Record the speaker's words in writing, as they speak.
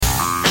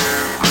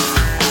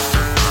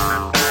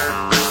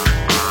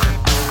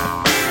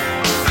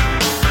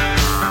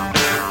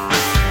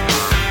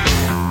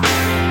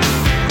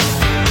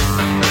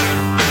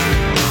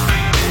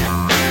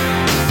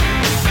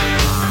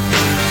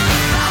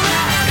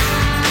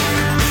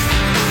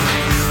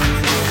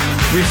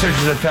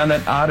Researchers have found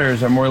that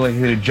otters are more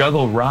likely to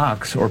juggle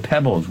rocks or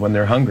pebbles when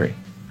they're hungry.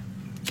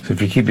 So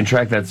if you're keeping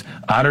track, that's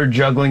otter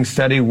juggling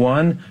study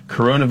 1,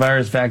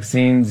 coronavirus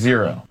vaccine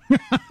 0.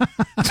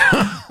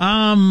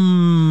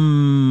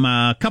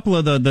 A couple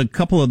of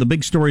the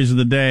big stories of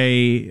the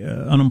day.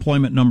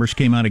 Unemployment numbers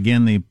came out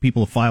again. The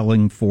people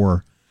filing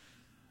for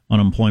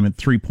unemployment,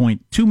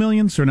 3.2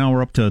 million. So now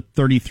we're up to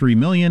 33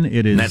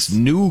 million. That's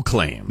new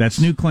claims. That's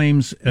new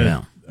claims.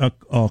 Yeah.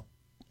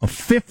 A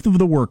fifth of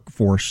the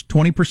workforce,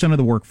 20% of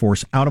the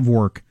workforce, out of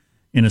work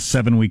in a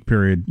 7-week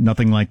period.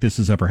 Nothing like this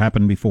has ever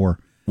happened before.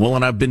 Well,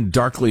 and I've been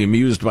darkly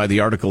amused by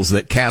the articles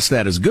that cast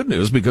that as good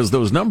news because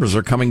those numbers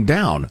are coming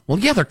down. Well,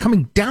 yeah, they're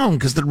coming down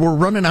because we're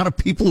running out of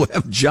people who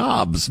have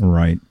jobs.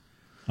 Right.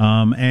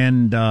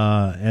 And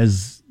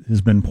as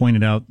has been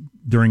pointed out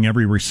during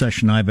every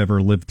recession I've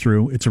ever lived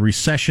through, it's a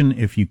recession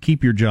if you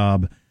keep your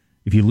job.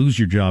 If you lose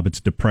your job, it's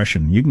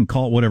depression. You can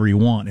call it whatever you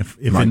want. If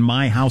right. In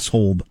my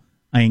household,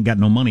 I ain't got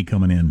no money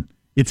coming in,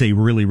 it's a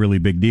really, really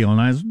big deal. And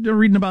I was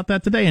reading about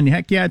that today, and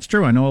heck yeah, it's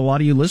true. I know a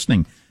lot of you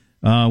listening.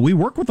 We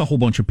work with a whole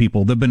bunch of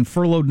people that have been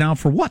furloughed now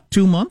for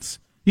 2 months?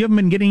 You haven't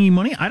been getting any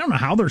money? I don't know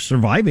how they're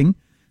surviving.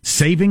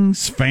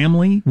 Savings,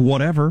 family,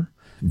 whatever.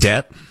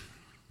 Debt.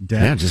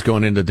 Yeah, just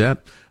going into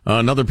debt.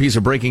 Another piece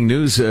of breaking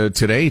news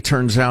today.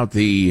 Turns out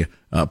the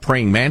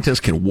praying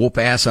mantis can whoop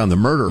ass on the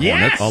murder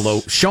hornet.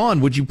 Although,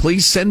 Sean, would you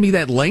please send me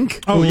that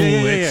link? Oh,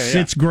 yeah.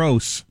 It's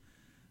gross.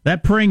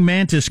 That praying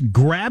mantis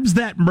grabs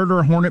that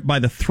murder hornet by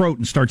the throat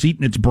and starts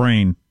eating its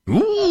brain.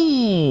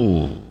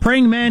 Ooh.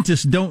 Praying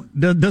mantis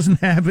doesn't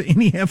have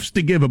any F's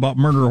to give about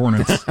murder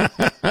hornets.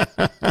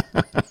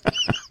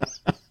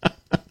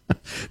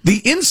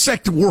 The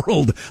insect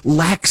world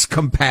lacks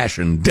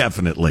compassion,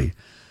 definitely.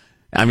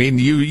 I mean,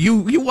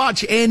 you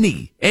watch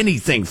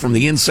anything from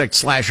the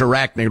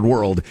insect/arachnid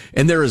world,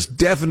 and there is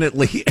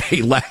definitely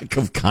a lack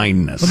of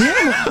kindness.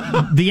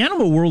 Well, the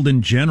animal world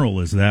in general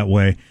is that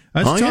way.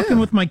 I was talking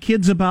with my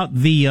kids about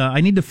I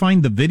need to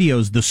find the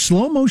videos, the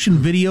slow motion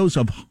videos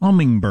of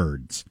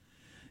hummingbirds.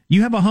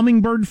 You have a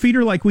hummingbird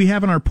feeder like we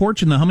have on our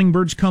porch, and the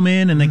hummingbirds come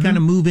in and they kind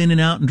of move in and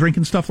out and drink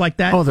and stuff like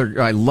that. Oh,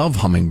 I love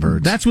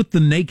hummingbirds. That's with the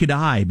naked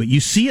eye, but you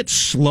see it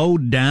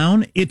slowed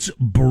down. It's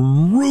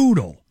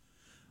brutal.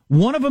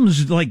 One of them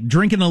is like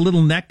drinking a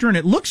little nectar, and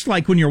it looks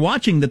like when you're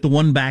watching that the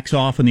one backs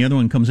off and the other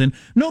one comes in.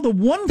 No, the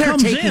one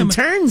comes in. They're taking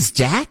turns,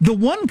 Jack. The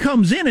one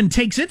comes in and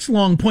takes its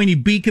long pointy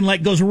beak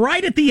and goes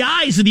right at the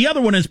eyes, and the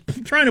other one is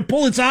trying to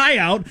pull its eye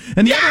out,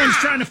 and the other one's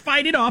trying to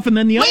fight it off, and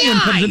then the other one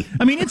comes in.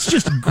 I mean, it's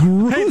just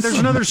gruesome. Hey, there's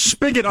another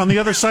spigot on the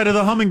other side of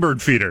the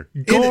hummingbird feeder.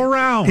 Go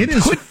around. It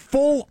is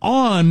full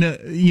on,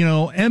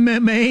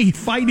 MMA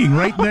fighting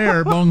right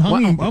there among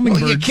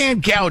hummingbirds. Well, you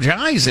can't gouge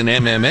eyes in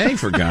MMA,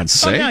 for God's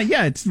sake.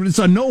 Yeah, it's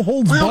a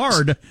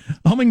no-holds-barred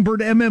hummingbird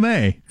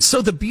MMA.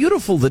 So the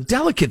beautiful, the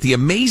delicate, the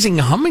amazing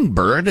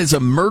hummingbird is a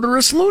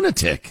murderous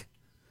lunatic.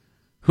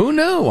 Who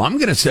knew? I'm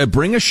going to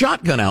bring a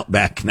shotgun out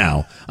back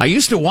now. I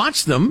used to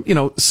watch them,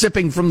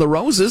 sipping from the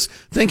roses,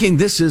 thinking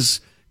this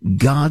is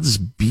God's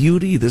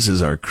beauty. This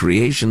is our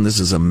creation. This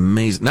is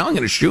amazing. Now I'm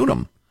going to shoot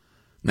them,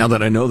 now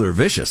that I know they're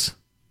vicious.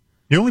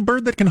 The only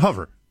bird that can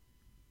hover.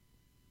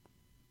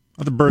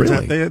 Other birds,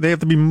 really? they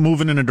have to be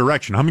moving in a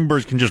direction.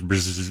 Hummingbirds can just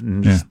it's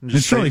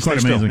really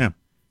quite amazing. Yeah.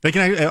 They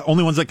can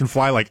only ones that can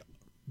fly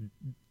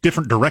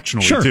different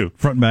directionally too.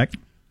 Front and back.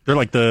 They're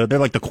like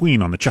the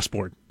queen on the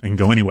chessboard. They can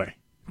go anyway.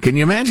 Can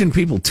you imagine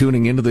people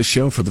tuning into this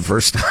show for the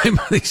first time?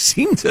 They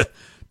seem to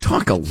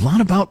talk a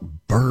lot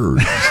about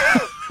birds.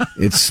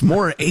 It's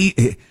more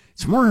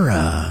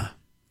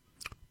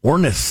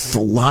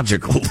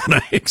ornithological than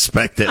I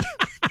expected.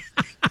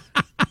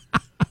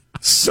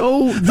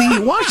 So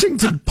the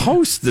Washington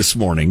Post this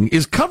morning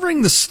is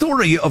covering the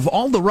story of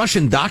all the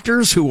Russian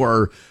doctors who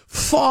are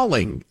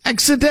falling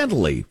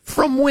accidentally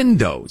from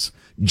windows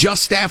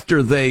just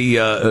after they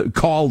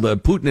called the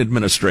Putin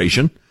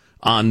administration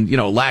on,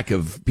 lack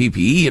of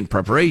PPE and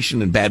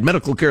preparation and bad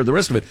medical care, the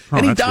rest of it.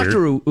 Any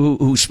doctor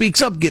who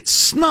speaks up gets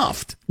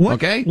snuffed. What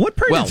period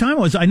of time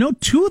was? I know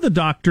 2 of the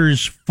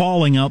doctors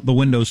falling out the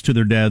windows to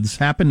their deaths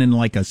happened in a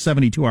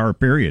 72-hour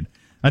period.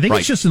 I think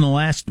it's just in the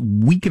last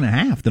week and a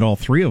half that all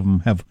 3 of them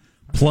have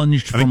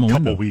plunged from a window. A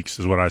couple weeks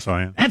is what I saw.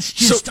 Yeah. That's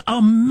just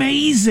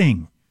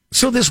amazing.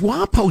 So this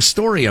WAPO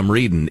story I'm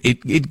reading,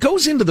 it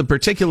goes into the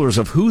particulars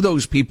of who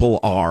those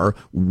people are,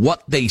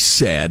 what they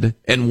said,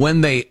 and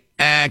when they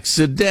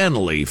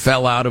accidentally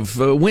fell out of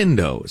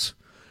windows.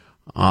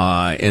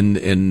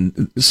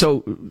 And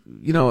so,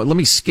 let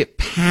me skip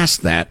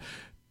past that.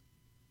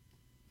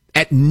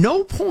 At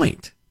no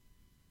point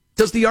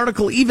does the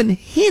article even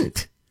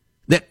hint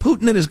that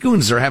Putin and his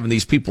goons are having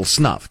these people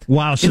snuffed.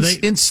 Wow. So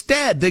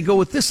instead, they go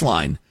with this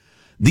line.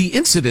 The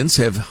incidents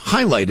have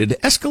highlighted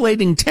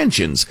escalating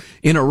tensions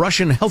in a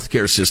Russian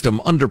healthcare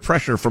system under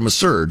pressure from a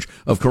surge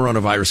of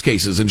coronavirus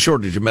cases and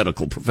shortage of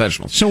medical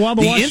professionals. So while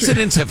the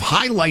incidents have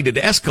highlighted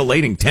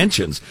escalating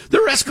tensions,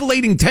 there are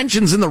escalating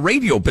tensions in the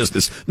radio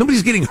business.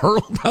 Nobody's getting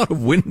hurled out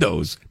of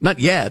windows. Not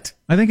yet.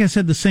 I think I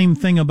said the same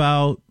thing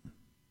about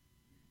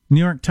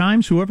New York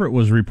Times, whoever it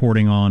was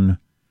reporting on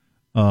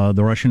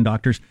the Russian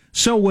doctors.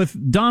 So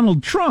with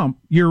Donald Trump,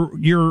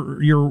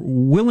 you're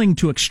willing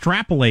to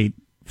extrapolate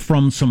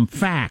from some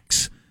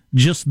facts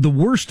just the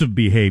worst of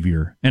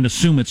behavior and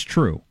assume it's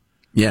true.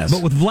 Yes.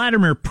 But with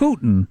Vladimir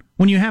Putin,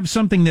 when you have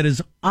something that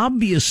is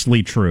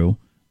obviously true,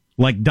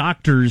 like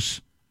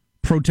doctors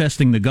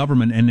protesting the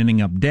government and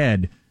ending up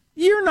dead,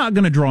 you're not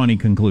going to draw any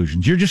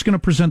conclusions. You're just going to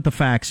present the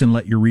facts and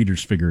let your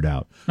readers figure it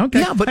out.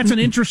 Okay, yeah, but that's an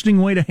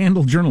interesting way to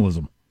handle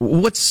journalism.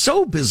 What's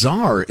so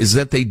bizarre is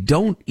that they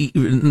don't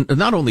even,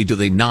 not only do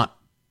they not,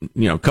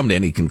 come to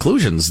any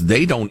conclusions,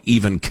 they don't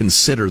even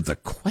consider the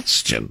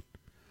question.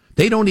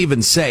 They don't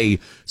even say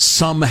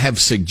some have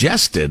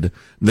suggested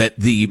that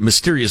the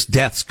mysterious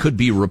deaths could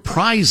be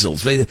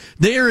reprisals.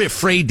 They're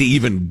afraid to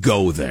even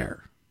go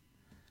there,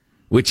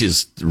 which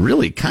is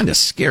really kind of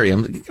scary.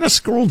 I'm going to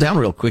scroll down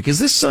real quick. Is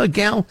this a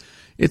gal?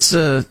 It's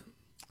the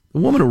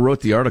woman who wrote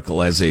the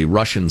article has a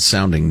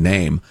Russian-sounding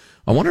name.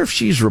 I wonder if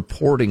she's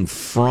reporting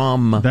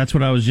from That's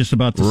what I was just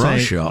about to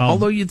Russia, say.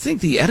 although you'd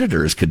think the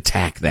editors could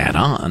tack that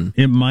on.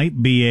 It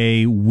might be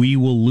a we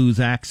will lose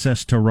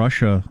access to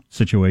Russia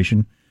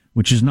situation,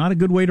 which is not a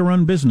good way to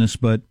run business,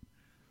 but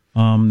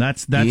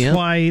that's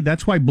why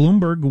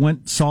Bloomberg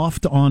went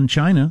soft on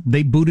China.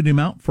 They booted him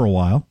out for a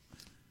while,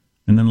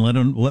 and then let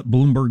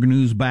Bloomberg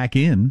News back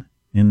in,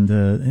 and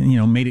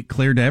made it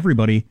clear to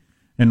everybody.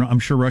 And I'm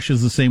sure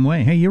Russia's the same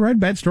way. Hey, you write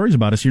bad stories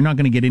about us, you're not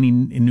going to get any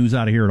news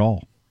out of here at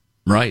all.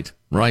 Right.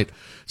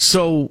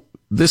 So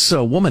this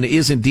woman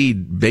is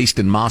indeed based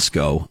in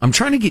Moscow. I'm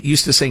trying to get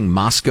used to saying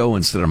Moscow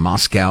instead of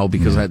Moscow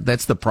because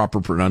that's the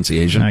proper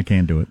pronunciation. I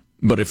can't do it.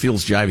 But it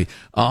feels jivey.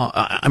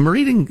 I'm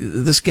reading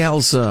this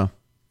gal's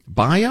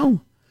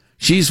bio.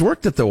 She's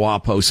worked at the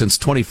WAPO since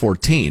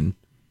 2014.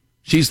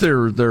 She's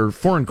their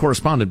foreign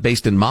correspondent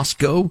based in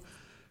Moscow.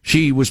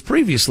 She was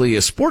previously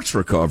a sports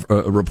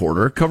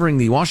reporter covering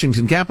the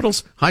Washington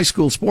Capitals, high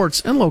school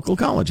sports, and local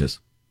colleges.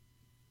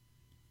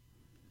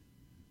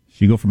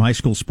 So you go from high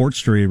school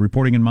sports to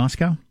reporting in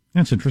Moscow?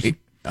 That's interesting.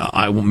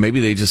 Maybe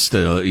they just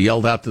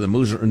yelled out to the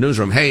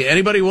newsroom, hey,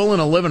 anybody willing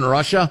to live in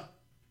Russia?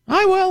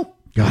 I will.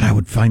 God, I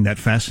would find that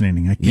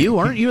fascinating.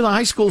 Aren't you the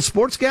high school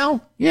sports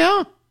gal?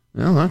 Yeah.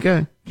 Well,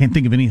 okay. Can't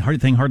think of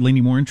anything hardly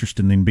any more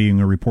interesting than being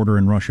a reporter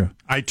in Russia.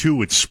 I, too,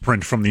 would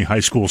sprint from the high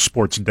school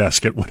sports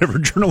desk at whatever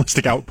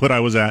journalistic output I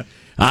was at.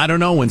 I don't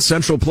know. When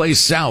Central plays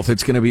South,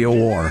 it's going to be a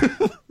war.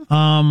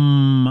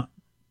 I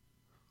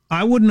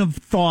wouldn't have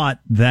thought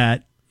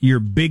that your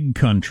big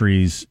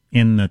countries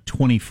in the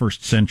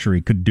 21st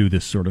century could do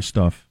this sort of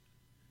stuff.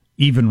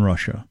 Even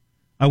Russia.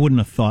 I wouldn't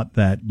have thought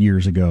that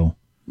years ago.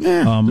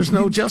 Yeah, there's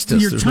no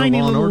justice. There's no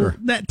law and order.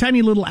 That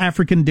tiny little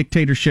African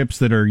dictatorships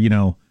that are,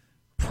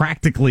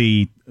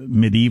 practically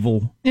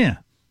medieval. Yeah.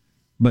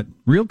 But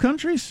real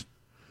countries?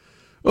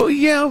 Oh,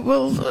 yeah.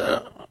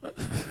 Well,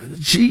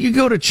 you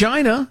go to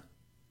China,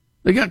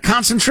 they got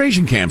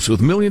concentration camps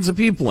with millions of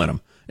people in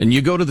them. And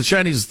you go to the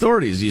Chinese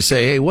authorities, you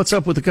say, hey, what's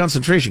up with the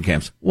concentration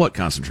camps? What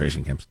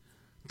concentration camps?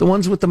 The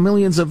ones with the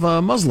millions of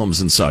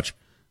Muslims and such.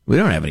 We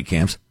don't have any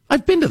camps.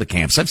 I've been to the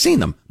camps. I've seen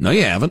them. No,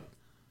 you haven't.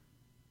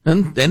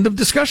 And end of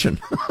discussion.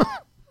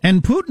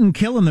 And Putin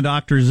killing the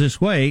doctors this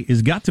way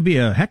has got to be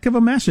a heck of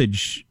a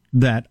message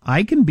that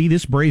I can be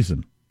this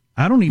brazen.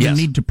 I don't even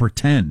need to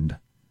pretend.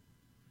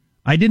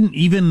 I didn't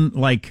even,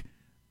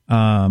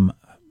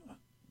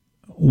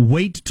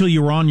 wait till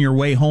you're on your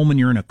way home and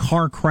you're in a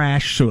car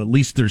crash, so at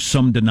least there's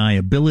some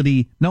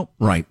deniability. Nope.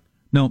 Right.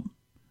 Nope.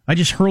 I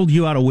just hurled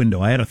you out a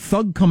window. I had a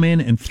thug come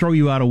in and throw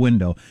you out a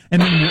window.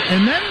 And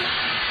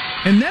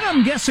then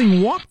I'm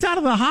guessing walked out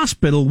of the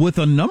hospital with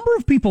a number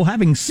of people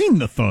having seen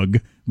the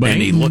thug.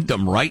 And he looked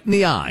them right in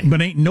the eye.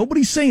 But ain't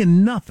nobody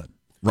saying nothing.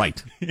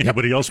 Right.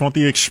 Anybody else want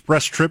the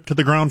express trip to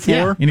the ground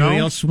floor? Yeah. Anybody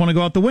else want to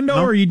go out the window,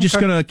 or are you just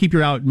going to keep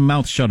your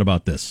mouth shut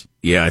about this?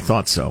 Yeah, I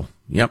thought so.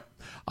 Yep.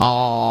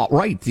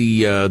 Right.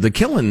 The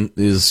killing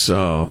is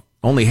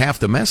only half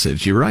the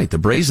message. You're right. The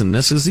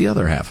brazenness is the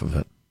other half of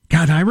it.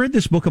 God, I read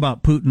this book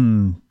about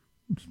Putin.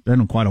 It's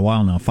been quite a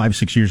while now,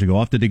 5-6 years ago.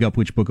 I'll have to dig up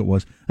which book it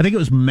was. I think it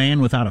was Man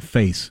Without a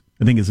Face,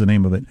 I think is the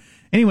name of it.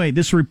 Anyway,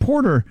 this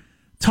reporter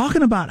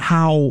talking about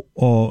how,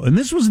 and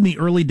this was in the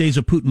early days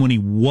of Putin when he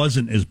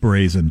wasn't as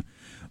brazen,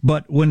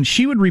 but when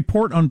she would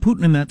report on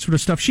Putin and that sort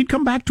of stuff, she'd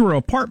come back to her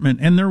apartment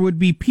and there would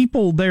be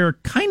people there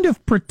kind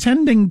of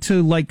pretending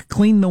to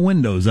clean the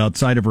windows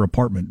outside of her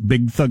apartment,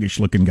 big thuggish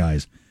looking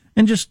guys.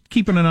 And just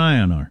keeping an eye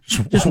on her.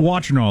 Just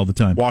watching her all the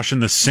time.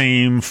 Washing the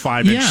same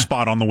 5-inch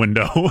spot on the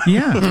window.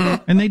 Yeah.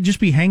 And they'd just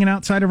be hanging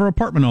outside of her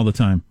apartment all the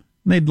time.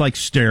 They'd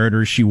stare at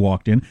her as she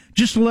walked in,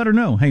 just to let her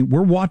know, hey,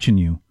 we're watching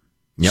you.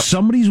 Yep.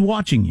 Somebody's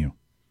watching you.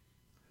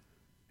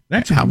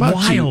 That's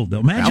wild.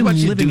 Imagine how about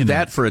you living do in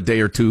that for a day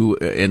or two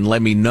and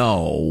let me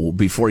know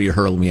before you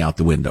hurl me out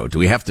the window? Do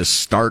we have to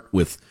start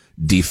with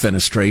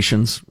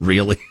defenestrations?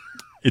 Really?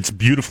 It's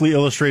beautifully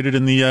illustrated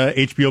in the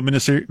HBO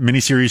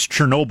miniseries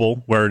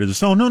Chernobyl, where it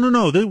is, oh, no,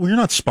 we're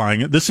not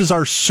spying. This is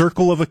our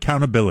circle of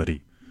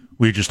accountability.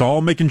 We're just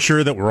all making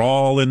sure that we're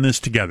all in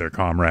this together,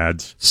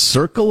 comrades.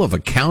 Circle of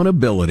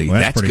accountability. Well,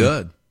 that's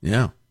good.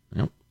 Yeah.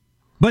 Yep.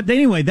 But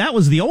anyway, that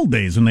was the old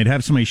days when they'd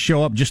have somebody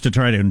show up just to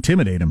try to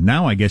intimidate them.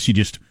 Now I guess you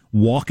just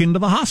walk into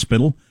the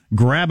hospital,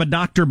 grab a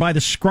doctor by the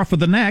scruff of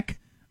the neck.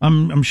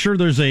 I'm sure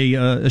there's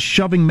a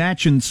shoving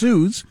match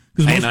ensues.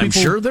 And I'm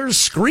sure there's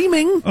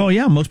screaming. Oh,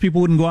 yeah. Most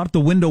people wouldn't go out the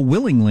window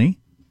willingly.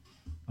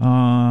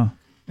 And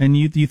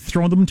you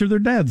throw them to their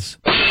deaths.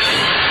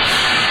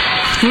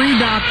 3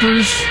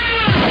 doctors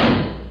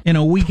in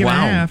a week and a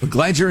half. I'm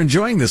glad you're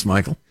enjoying this,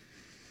 Michael.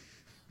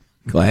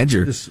 Glad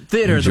you're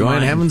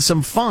enjoying having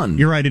some fun.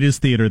 You're right. It is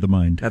theater of the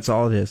mind. That's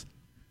all it is.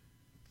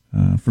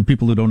 For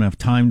people who don't have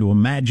time to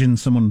imagine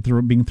someone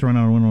being thrown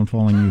out a window and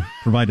falling, you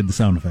provided the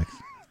sound effects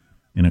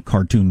in a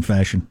cartoon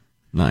fashion.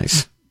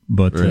 Nice.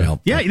 But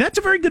yeah, that's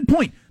a very good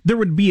point. There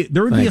would be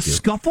a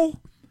scuffle.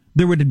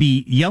 There would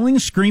be yelling,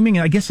 screaming.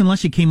 I guess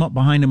unless you came up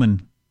behind him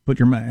and put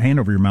your hand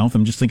over your mouth.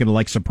 I'm just thinking of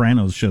like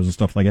Sopranos shows and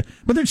stuff like that.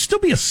 But there'd still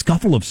be a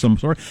scuffle of some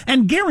sort,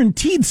 and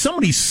guaranteed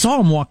somebody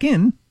saw him walk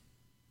in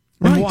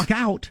and walk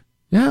out.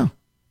 Yeah.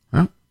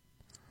 Well,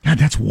 God,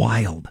 that's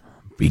wild.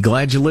 Be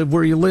glad you live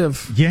where you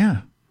live.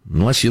 Yeah.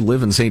 Unless you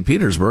live in St.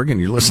 Petersburg and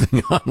you're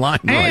listening online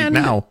right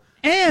now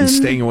and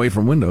staying away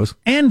from windows.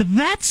 And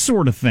that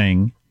sort of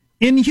thing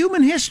in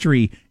human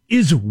history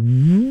is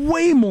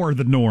way more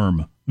the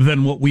norm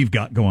than what we've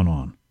got going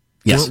on.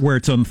 Yes. Where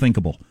it's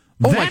unthinkable.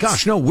 Oh, my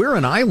gosh. No, we're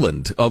an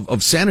island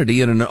of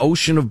sanity in an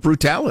ocean of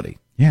brutality.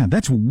 Yeah,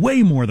 that's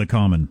way more the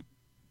common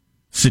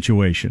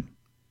situation.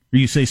 Or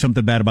you say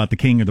something bad about the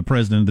king or the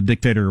president, the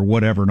dictator or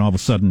whatever, and all of a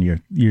sudden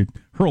you're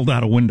hurled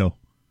out a window.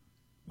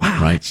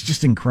 Wow, right. It's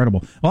just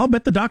incredible. Well, I'll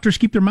bet the doctors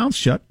keep their mouths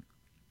shut.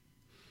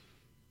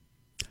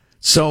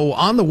 So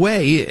on the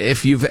way,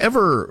 if you've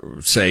ever,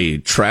 say,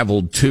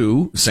 traveled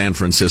to San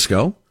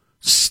Francisco,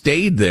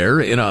 stayed there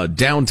in a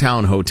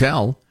downtown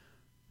hotel,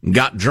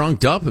 got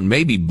drunked up and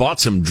maybe bought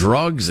some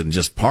drugs and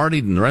just partied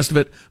and the rest of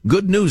it,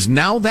 good news,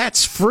 now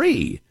that's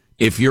free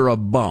if you're a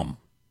bum.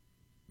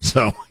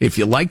 So if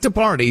you like to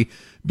party,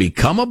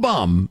 become a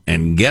bum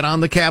and get on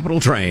the Capital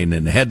train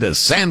and head to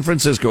San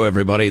Francisco,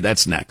 everybody.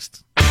 That's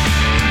next.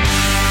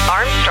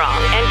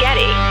 Armstrong and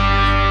Getty.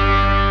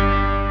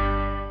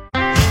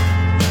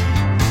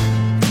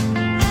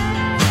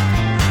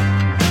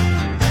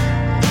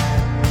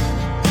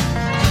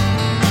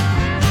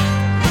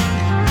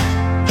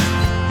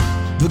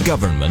 The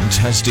government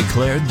has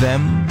declared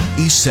them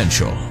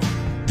essential.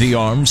 The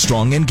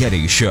Armstrong and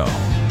Getty Show.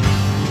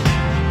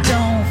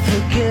 Don't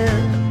forget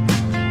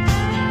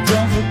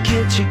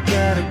you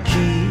gotta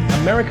keep.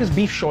 America's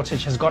beef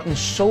shortage has gotten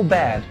so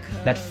bad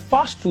that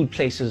fast food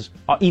places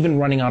are even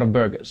running out of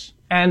burgers.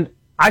 And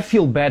I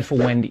feel bad for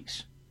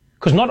Wendy's.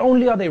 Because not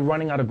only are they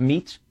running out of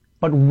meat,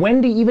 but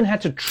Wendy even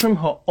had to trim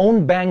her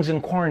own bangs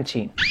in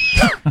quarantine.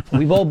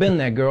 We've all been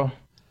there, girl.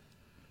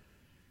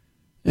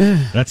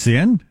 That's the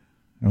end?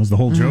 That was the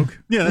whole joke?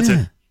 Yeah, that's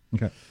it.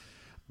 Okay.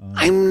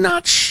 I'm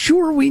not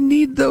sure we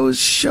need those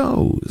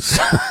shows.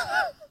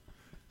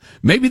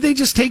 Maybe they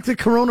just take the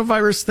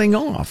coronavirus thing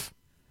off.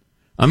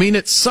 I mean,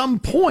 at some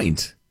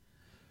point,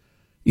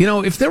 you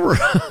know, if there were,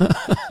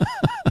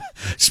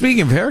 speaking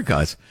of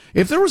haircuts,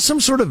 if there was some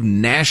sort of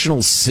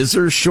national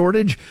scissor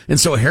shortage, and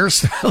so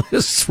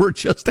hairstylists were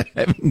just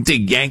having to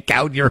yank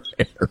out your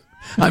hair,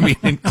 I mean,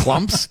 in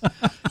clumps,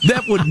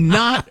 that would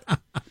not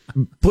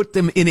put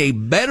them in a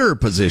better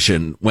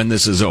position when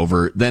this is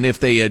over than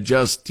if they had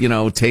just, you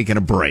know, taken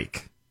a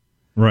break.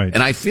 Right.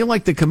 And I feel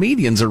like the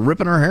comedians are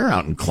ripping our hair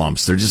out in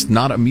clumps. They're just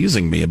not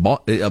amusing me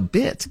a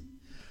bit.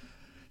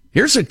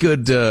 Here's a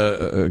good,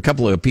 a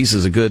couple of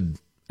pieces of good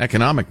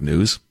economic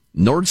news.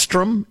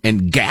 Nordstrom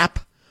and Gap,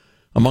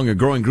 among a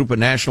growing group of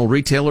national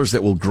retailers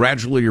that will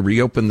gradually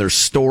reopen their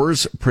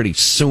stores pretty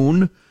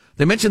soon.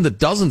 They mentioned that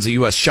dozens of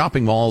U.S.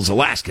 shopping malls,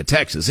 Alaska,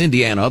 Texas,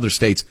 Indiana, other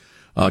states,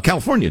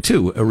 California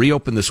too,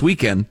 reopened this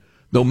weekend,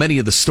 though many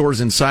of the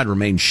stores inside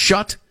remain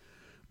shut.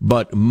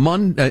 But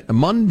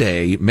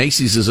Monday,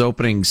 Macy's is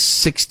opening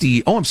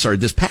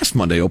this past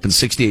Monday opened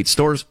 68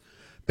 stores.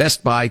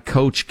 Best Buy,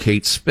 Coach,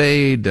 Kate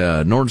Spade,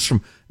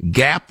 Nordstrom.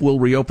 Gap will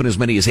reopen as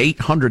many as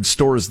 800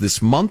 stores this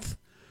month.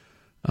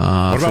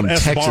 What about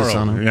Texas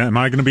Sbarro? Am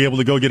I going to be able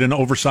to go get an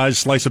oversized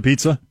slice of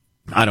pizza?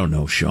 I don't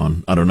know,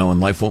 Sean. I don't know,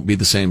 and life won't be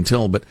the same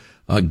till. But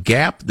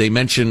Gap, they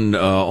mentioned,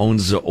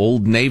 owns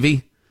Old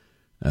Navy,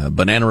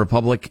 Banana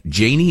Republic,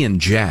 Janie and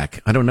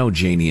Jack. I don't know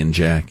Janie and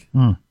Jack.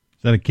 Is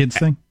that a kid's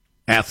thing?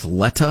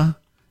 Athleta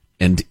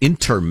and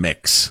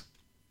Intermix.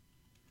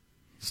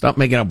 Stop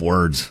making up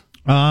words.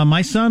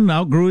 My son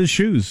outgrew his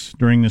shoes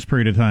during this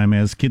period of time,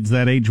 as kids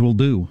that age will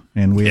do,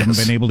 and we haven't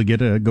been able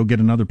to go get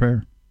another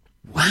pair.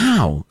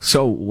 Wow.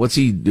 So what's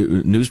he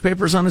do?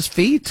 Newspapers on his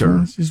feet,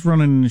 or he's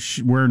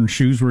wearing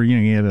shoes where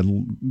he had a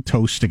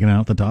toe sticking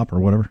out the top or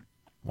whatever.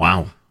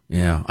 Wow.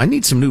 Yeah, I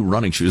need some new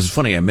running shoes. It's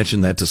funny, I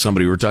mentioned that to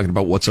somebody. We were talking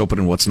about what's open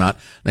and what's not,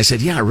 and I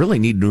said, "Yeah, I really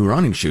need new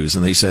running shoes."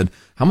 And they said,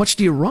 "How much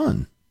do you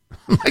run?"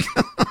 I'm like,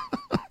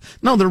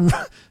 no,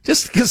 they're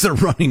just because they're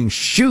running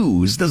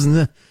shoes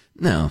doesn't.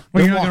 No, well,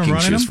 they're you're walking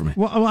not shoes for me.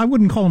 Well, I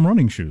wouldn't call them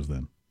running shoes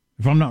then.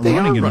 If I'm not they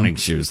running in running them.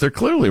 shoes. They're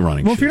clearly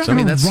running well, shoes. If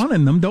you're not run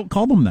in them, don't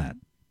call them that.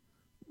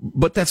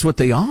 But that's what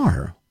they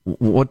are.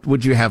 What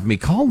would you have me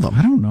call them?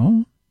 I don't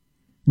know.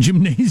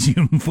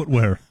 Gymnasium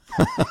footwear.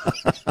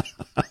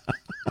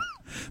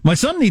 My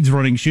son needs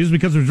running shoes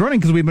because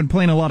we've been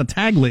playing a lot of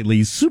tag lately.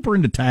 He's super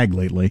into tag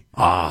lately.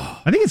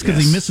 Ah, I think it's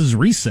because he misses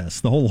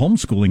recess, the whole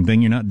homeschooling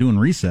thing. You're not doing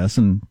recess,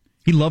 and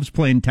he loves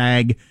playing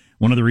tag.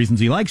 One of the reasons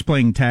he likes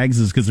playing tags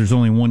is because there's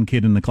only one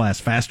kid in the class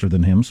faster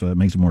than him, so that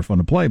makes it more fun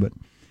to play. But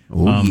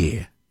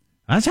yeah,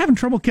 I was having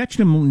trouble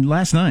catching him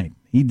last night.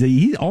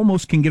 He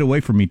almost can get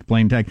away from me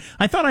playing tag.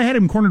 I thought I had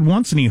him cornered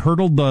once, and he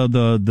hurdled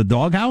the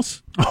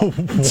doghouse. Oh,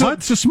 what?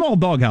 It's a small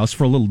doghouse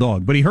for a little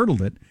dog, but he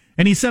hurdled it.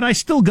 And he said, I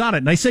still got it.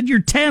 And I said, you're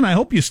 10. I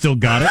hope you still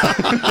got it.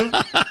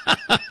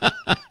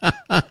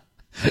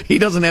 He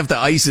doesn't have to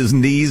ice his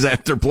knees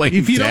after playing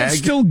If you tag. don't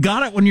still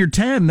got it when you're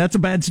 10, that's a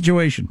bad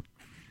situation.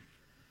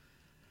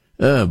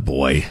 Oh,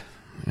 boy.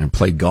 I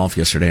played golf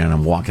yesterday, and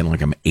I'm walking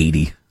like I'm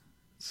 80.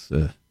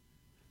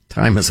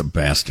 Time is a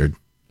bastard.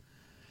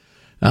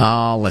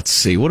 Let's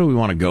see. What do we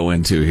want to go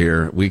into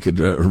here? We could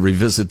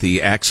revisit the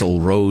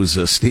Axl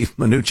Rose, Steve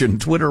Mnuchin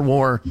Twitter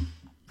war.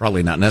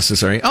 Probably not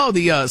necessary. Oh,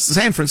 the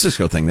San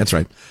Francisco thing. That's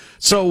right.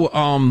 So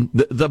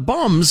the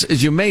bums,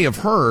 as you may have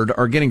heard,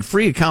 are getting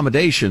free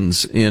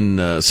accommodations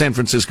in San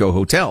Francisco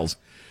hotels.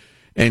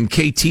 And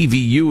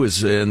KTVU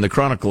is in the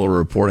Chronicle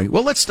reporting.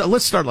 Well, let's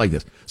start like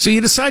this. So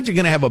you decide you're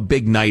going to have a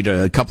big night,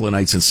 a couple of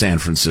nights in San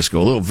Francisco,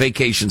 a little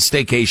vacation,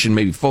 staycation,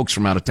 maybe folks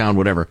from out of town,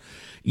 whatever.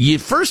 You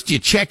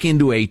check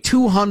into a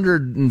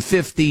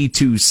 $250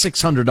 to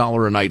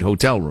 $600 a night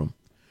hotel room.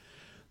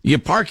 You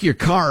park your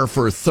car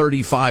for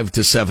 $35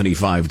 to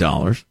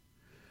 $75.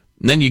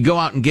 And then you go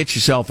out and get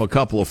yourself a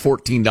couple of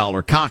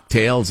 $14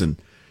 cocktails and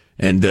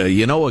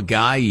you know a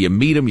guy, you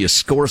meet him, you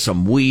score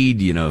some weed,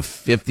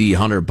 $50,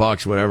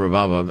 $100, whatever,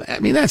 blah, blah, blah. I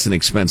mean, that's an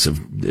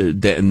expensive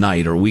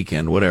night or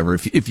weekend, whatever,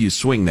 if you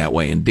swing that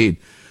way, indeed.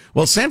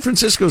 Well, San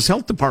Francisco's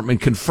health department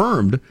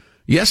confirmed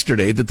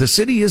yesterday that the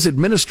city is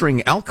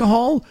administering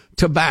alcohol,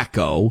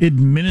 tobacco,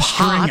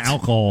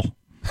 alcohol.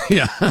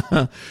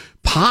 Yeah.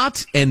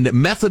 Pot and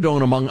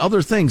methadone, among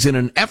other things, in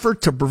an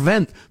effort to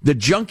prevent the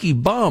junkie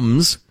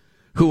bums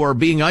who are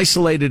being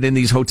isolated in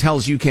these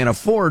hotels you can't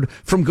afford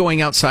from going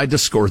outside to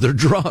score their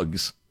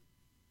drugs.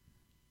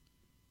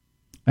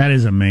 That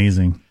is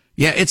amazing.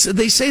 Yeah,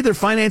 they say they're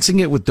financing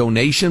it with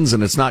donations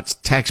and it's not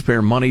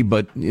taxpayer money,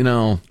 but,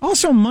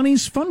 Also,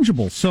 money's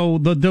fungible, so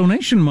the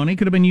donation money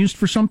could have been used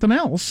for something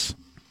else.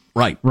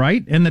 Right.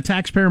 Right? And the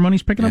taxpayer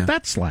money's picking up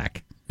that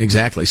slack.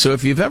 Exactly. So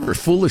if you've ever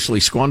foolishly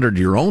squandered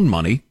your own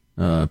money,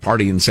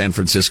 party in San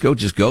Francisco,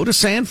 just go to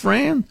San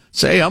Fran,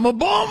 say, I'm a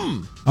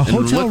bum. A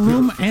hotel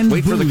room and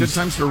wait booze. for the good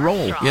times to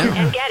roll. Armstrong Yeah.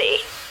 and Getty.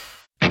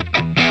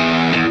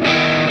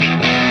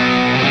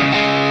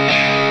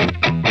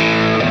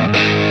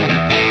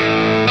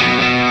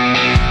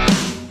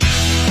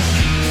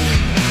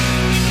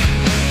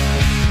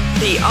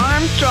 The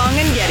Armstrong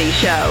and Getty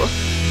Show.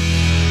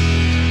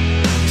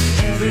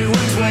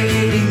 Everyone's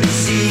waiting to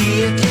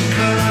see if you're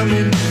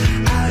coming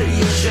out of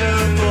your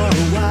shell for a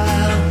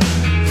while.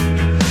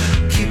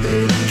 Keep it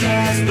in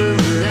Casper,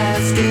 we're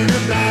asking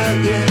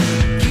about you.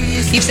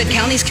 You've said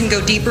counties can go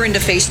deeper into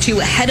phase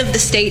 2 ahead of the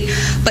state,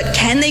 but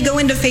can they go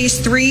into phase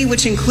 3,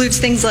 which includes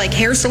things like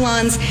hair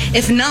salons?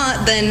 If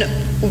not, then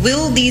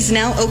will these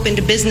now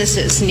opened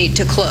businesses need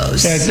to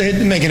close? Yeah,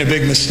 they're making a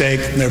big mistake.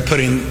 They're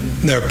putting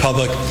their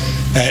public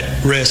at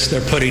risk.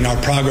 They're putting our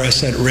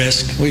progress at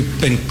risk. We've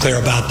been clear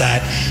about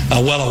that,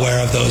 well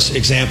aware of those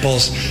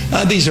examples.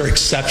 These are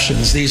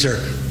exceptions. These are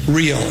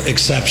real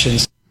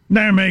exceptions.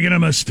 They're making a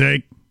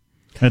mistake.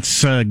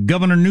 That's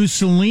Governor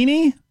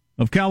Mussolini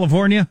of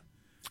California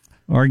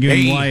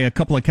arguing why a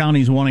couple of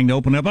counties wanting to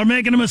open up are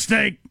making a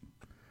mistake.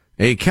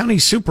 A county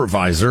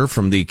supervisor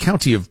from the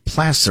county of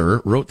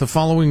Placer wrote the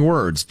following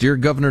words. Dear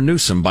Governor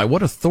Newsom, by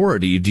what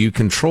authority do you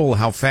control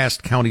how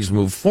fast counties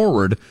move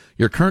forward?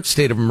 Your current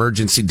state of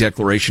emergency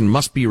declaration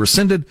must be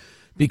rescinded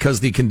because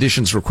the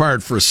conditions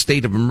required for a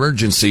state of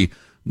emergency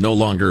no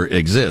longer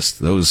exist.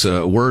 Those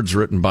words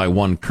written by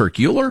one Kirk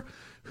Euler,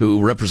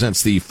 who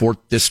represents the 4th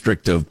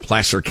District of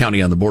Placer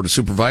County on the Board of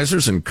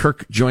Supervisors. And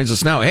Kirk joins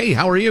us now. Hey,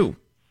 how are you?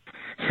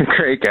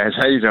 Great, guys.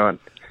 How you doing?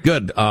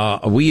 Good.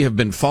 We have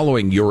been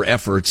following your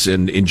efforts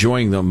and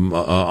enjoying them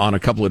on a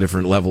couple of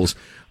different levels.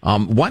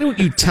 Why don't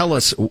you tell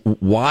us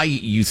why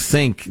you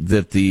think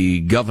that the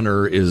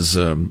governor is,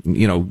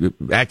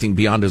 acting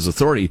beyond his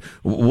authority?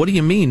 What do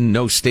you mean,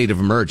 no state of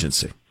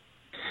emergency?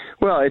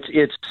 Well,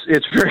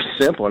 it's very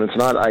simple, and it's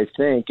not I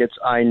think, it's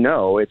I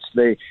know. It's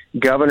the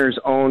governor's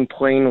own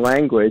plain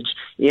language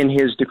in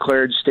his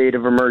declared state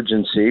of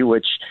emergency,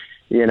 which,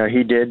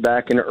 he did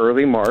back in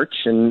early March,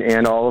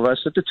 and all of us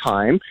at the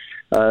time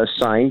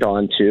signed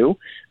on to.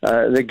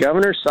 The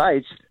governor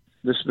cites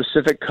the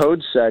specific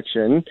code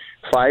section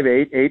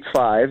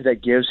 5885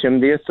 that gives him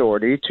the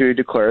authority to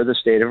declare the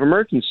state of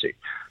emergency.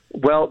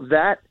 Well,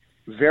 that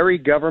very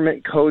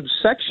government code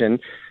section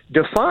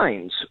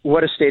defines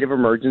what a state of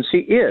emergency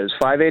is.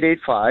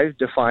 5885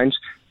 defines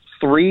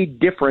 3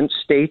 different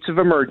states of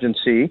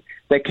emergency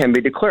that can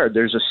be declared.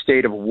 There's a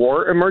state of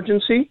war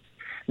emergency,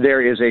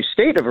 there is a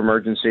state of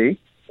emergency,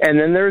 And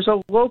then there's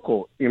a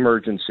local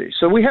emergency.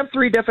 So we have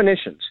three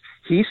definitions.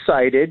 He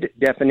cited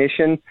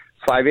definition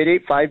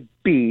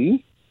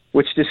 5885B,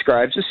 which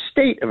describes a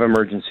state of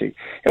emergency.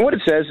 And what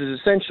it says is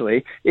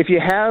essentially, if you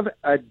have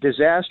a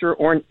disaster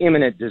or an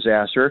imminent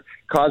disaster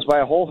caused by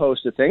a whole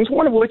host of things,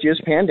 one of which is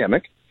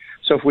pandemic.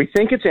 So if we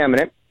think it's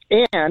imminent,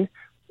 and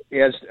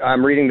as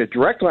I'm reading the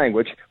direct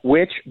language,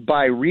 which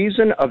by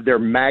reason of their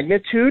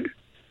magnitude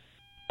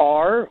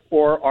are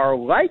or are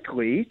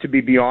likely to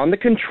be beyond the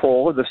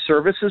control of the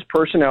services,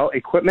 personnel,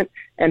 equipment,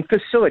 and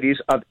facilities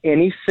of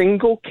any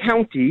single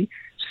county,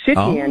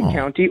 city and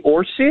county,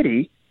 or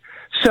city.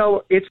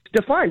 So it's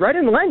defined right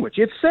in the language.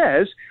 It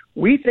says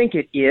we think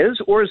it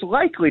is or is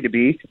likely to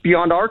be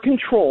beyond our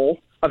control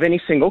of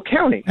any single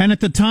county. And at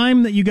the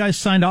time that you guys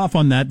signed off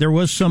on that, there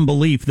was some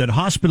belief that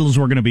hospitals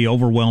were going to be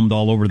overwhelmed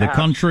all over the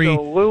country.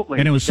 Absolutely.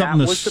 And it was something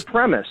that was the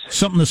premise.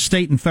 Something the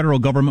state and federal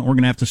government were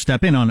going to have to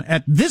step in on.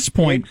 At this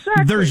point,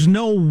 there's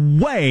no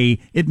way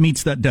it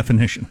meets that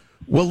definition.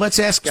 Well, let's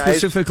ask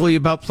specifically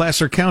about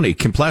Placer County.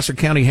 Can Placer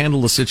County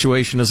handle the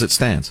situation as it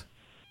stands?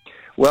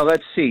 Well,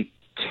 let's see.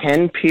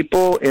 10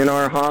 people in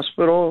our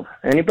hospital.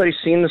 Anybody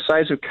seen the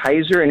size of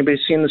Kaiser? Anybody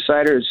seen the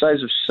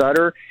size of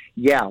Sutter?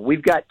 Yeah,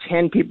 we've got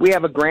 10 people. We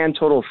have a grand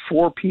total of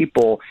 4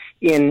 people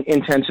in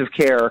intensive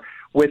care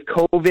with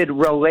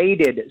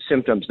COVID-related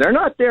symptoms. They're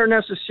not there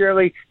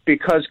necessarily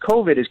because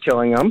COVID is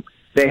killing them.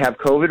 They have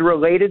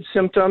COVID-related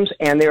symptoms,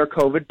 and they are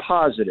COVID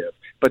positive.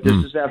 But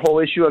this is that whole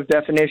issue of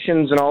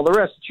definitions and all the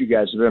rest that you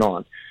guys have been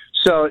on.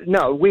 So,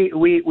 no,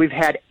 we've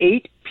had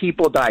 8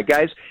 people die.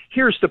 Guys,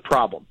 here's the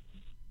problem.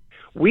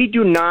 We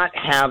do not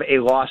have a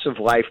loss of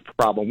life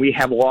problem. We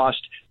have lost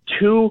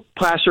 2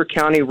 Placer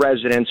County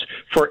residents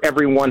for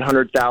every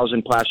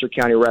 100,000 Placer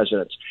County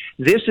residents.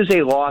 This is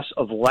a loss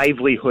of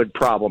livelihood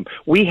problem.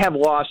 We have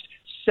lost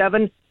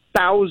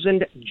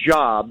 7,000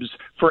 jobs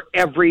for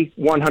every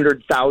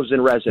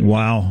 100,000 residents.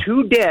 Wow.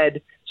 2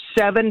 dead,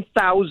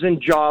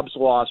 7,000 jobs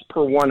lost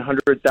per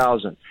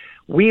 100,000.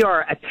 We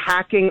are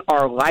attacking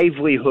our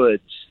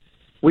livelihoods.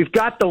 We've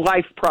got the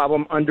life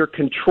problem under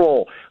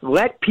control.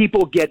 Let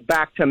people get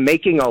back to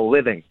making a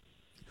living.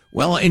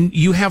 Well, and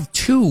you have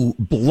 2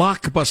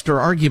 blockbuster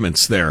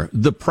arguments there.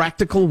 The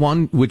practical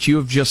one, which you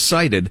have just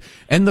cited,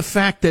 and the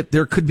fact that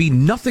there could be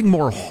nothing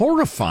more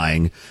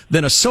horrifying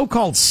than a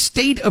so-called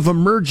state of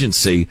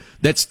emergency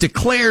that's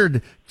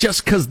declared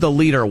just because the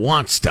leader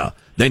wants to,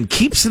 then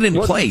keeps it in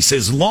place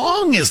as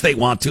long as they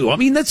want to. I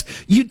mean,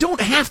 you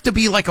don't have to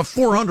be like a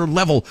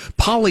 400-level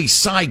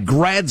poli-sci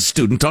grad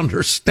student to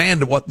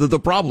understand what the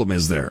problem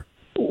is there.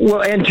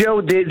 Well, and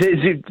Joe,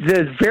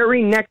 the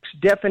very next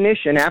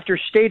definition after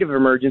state of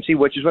emergency,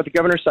 which is what the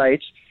governor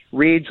cites,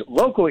 reads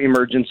local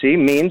emergency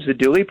means the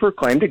duly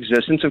proclaimed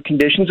existence of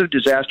conditions of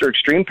disaster or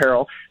extreme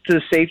peril to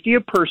the safety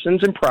of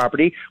persons and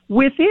property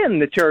within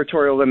the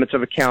territorial limits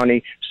of a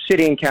county,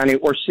 city and county,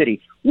 or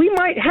city. We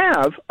might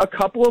have a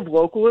couple of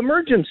local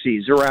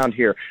emergencies around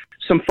here.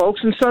 Some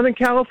folks in Southern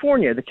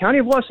California, the county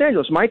of Los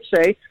Angeles, might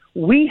say,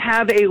 we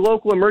have a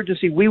local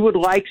emergency. We would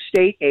like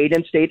state aid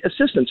and state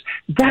assistance.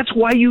 That's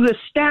why you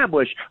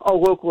establish a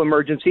local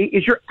emergency,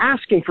 is you're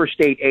asking for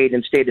state aid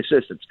and state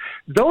assistance.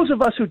 Those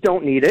of us who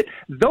don't need it,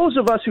 those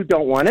of us who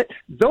don't want it,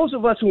 those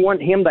of us who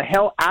want him the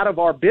hell out of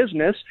our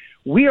business,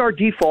 we are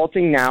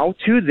defaulting now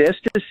to this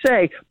to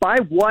say, by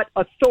what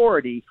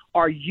authority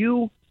are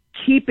you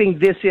keeping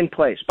this in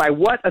place? By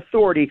what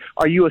authority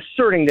are you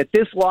asserting that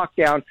this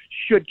lockdown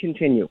should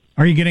continue?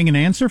 Are you getting an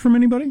answer from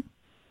anybody?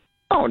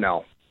 Oh,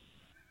 no.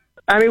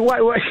 I mean,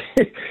 what?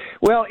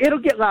 Well, it'll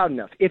get loud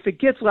enough. If it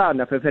gets loud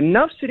enough, if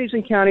enough cities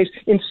and counties,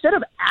 instead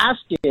of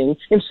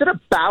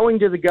bowing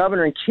to the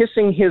governor and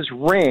kissing his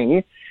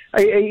ring,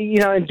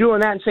 and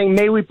doing that and saying,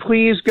 may we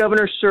please,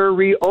 Governor, sir,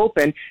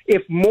 reopen,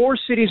 if more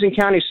cities and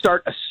counties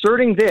start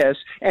asserting this,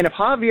 and if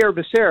Javier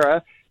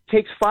Becerra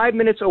takes 5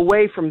 minutes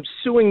away from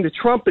suing the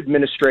Trump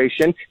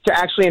administration to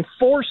actually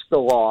enforce the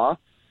law,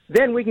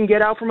 then we can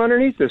get out from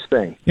underneath this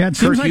thing. Yeah, it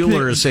seems Kurt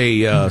Euler is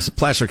a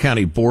Placer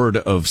County Board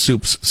of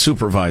Soups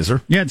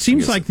supervisor. Yeah, it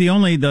seems like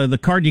the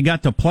card you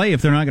got to play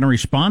if they're not going to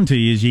respond to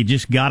you is you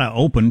just got to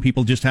open.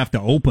 People just have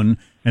to open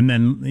and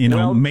then,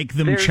 make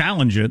them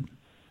challenge it.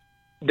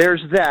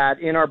 There's that.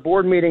 In our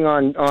board meeting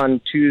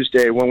on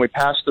Tuesday, when we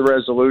passed the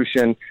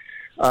resolution,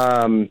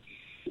 and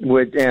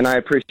I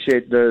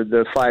appreciate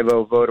the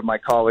 5-0 vote of my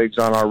colleagues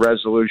on our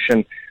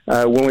resolution.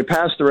 When we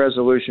passed the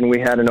resolution, we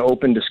had an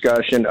open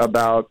discussion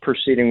about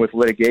proceeding with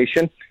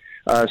litigation.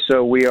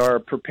 So we are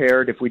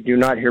prepared, if we do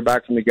not hear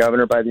back from the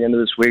governor by the end of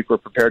this week, we're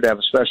prepared to have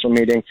a special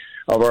meeting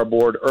of our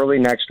board early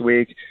next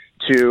week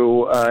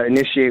to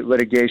initiate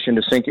litigation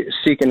to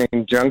seek an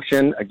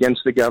injunction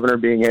against the governor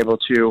being able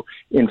to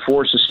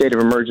enforce a state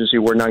of emergency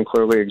where none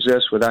clearly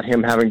exists without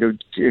him having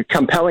to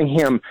compelling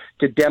him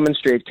to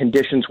demonstrate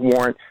conditions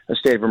warrant a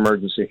state of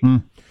emergency.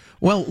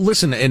 Well,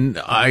 listen, and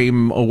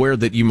I'm aware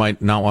that you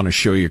might not want to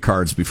show your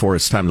cards before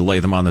it's time to lay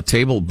them on the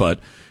table,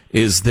 but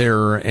is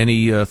there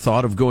any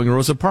thought of going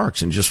Rosa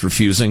Parks and just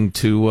refusing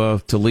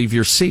to leave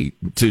your seat,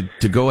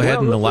 to go ahead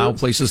and allow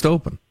places to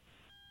open?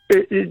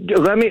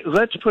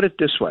 Let's put it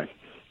this way.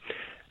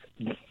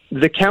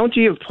 The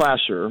county of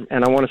Placer,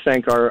 and I want to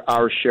thank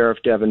our sheriff,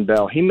 Devin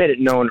Bell, he made it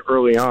known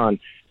early on,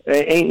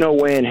 ain't no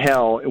way in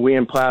hell we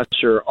in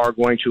Placer are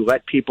going to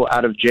let people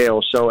out of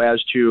jail so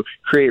as to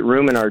create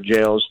room in our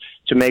jails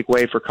to make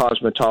way for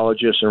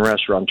cosmetologists and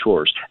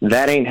restaurateurs.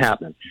 That ain't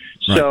happening.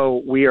 Right.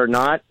 So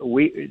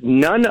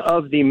none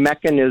of the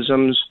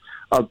mechanisms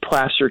of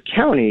Placer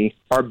County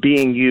are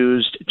being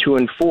used to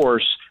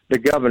enforce the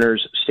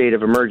governor's state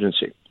of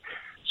emergency.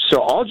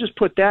 So I'll just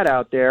put that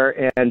out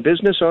there, and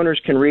business owners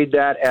can read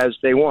that as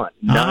they want.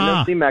 None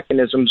of the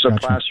mechanisms of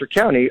Placer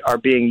County are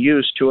being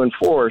used to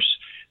enforce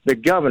the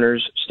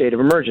governor's state of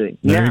emergency.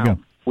 Now,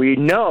 we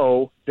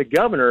know the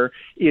governor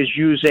is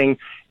using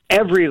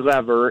every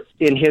lever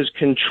in his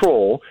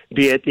control,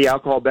 be it the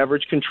alcohol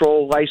beverage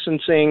control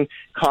licensing,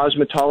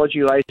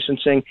 cosmetology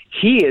licensing.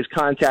 He is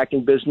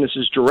contacting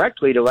businesses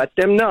directly to let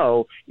them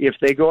know if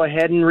they go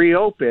ahead and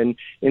reopen,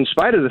 in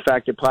spite of the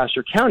fact that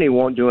Placer County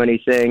won't do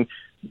anything,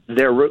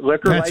 their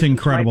liquor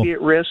license might be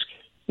at risk.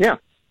 Yeah.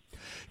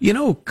 You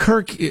know,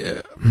 Kirk,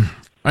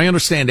 I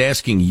understand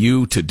asking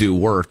you to do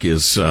work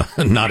is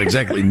not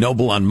exactly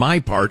noble on my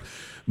part,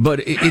 but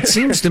it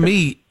seems to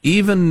me,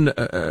 even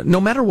no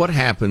matter what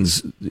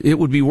happens, it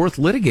would be worth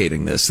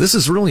litigating this. This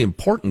is really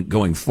important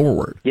going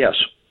forward. Yes.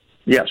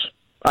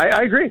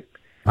 I agree. Okay.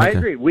 I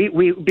agree.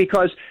 We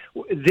because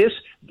this.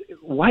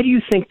 Why do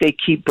you think they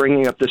keep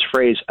bringing up this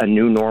phrase, a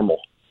new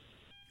normal?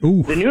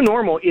 Ooh. The new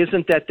normal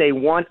isn't that they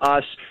want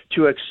us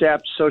to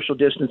accept social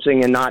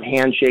distancing and not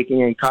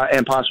handshaking and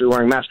possibly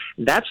wearing masks.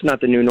 That's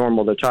not the new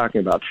normal they're talking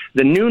about.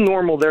 The new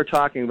normal they're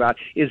talking about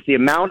is the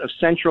amount of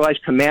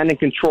centralized command and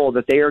control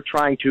that they are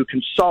trying to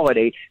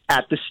consolidate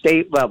at the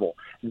state level.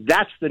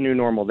 That's the new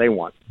normal they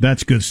want.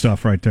 That's good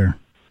stuff right there.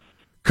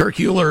 Kirk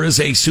Euler is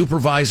a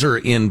supervisor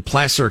in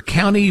Placer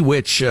County,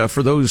 which,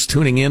 for those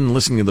tuning in,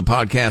 listening to the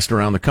podcast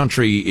around the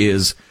country,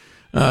 is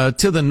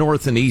to the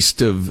north and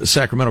east of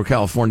Sacramento,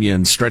 California,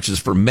 and stretches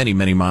for many,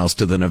 many miles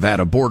to the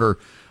Nevada border,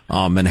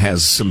 and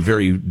has some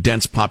very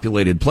dense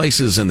populated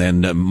places and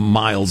then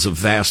miles of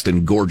vast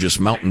and gorgeous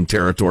mountain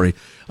territory.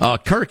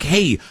 Kirk,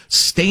 hey,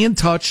 stay in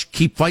touch.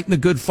 Keep fighting the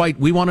good fight.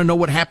 We want to know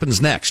what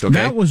happens next, okay?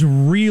 That was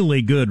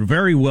really good.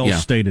 Very well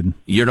stated.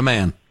 You're the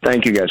man.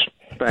 Thank you, guys.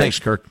 Thanks,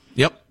 Kirk.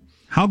 Yep.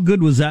 How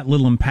good was that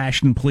little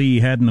impassioned plea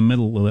you had in the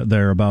middle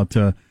there about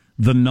the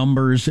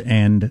numbers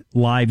and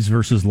lives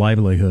versus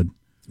livelihood?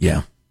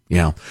 Yeah.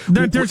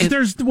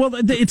 It's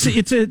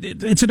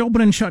an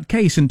open and shut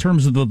case in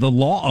terms of the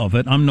law of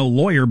it. I'm no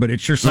lawyer, but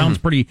it sure sounds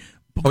pretty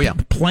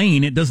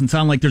plain. It doesn't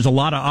sound like there's a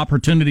lot of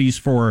opportunities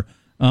for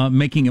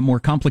making it more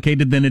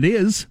complicated than it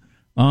is.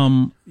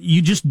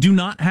 You just do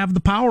not have the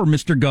power,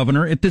 Mr.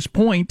 Governor, at this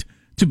point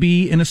to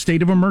be in a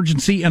state of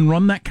emergency and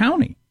run that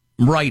county.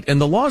 Right, and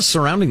the laws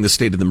surrounding the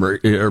state of the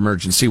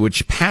emergency,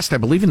 which passed, I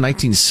believe, in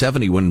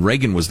 1970 when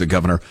Reagan was the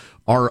governor,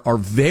 are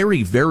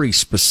very, very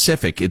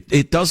specific.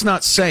 It does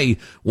not say,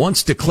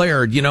 once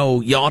declared, you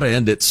ought to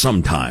end it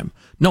sometime.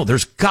 No,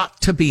 there's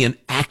got to be an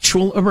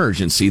actual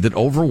emergency that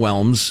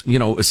overwhelms,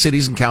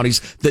 cities and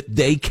counties that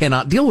they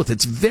cannot deal with.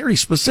 It's very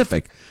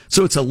specific.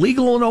 So it's a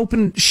legal and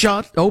open and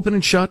shut.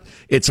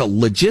 It's a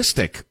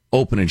logistic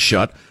open and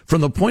shut.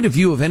 From the point of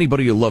view of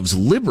anybody who loves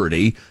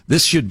liberty,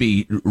 this should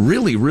be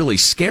really, really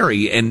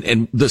scary.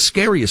 And the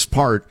scariest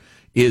part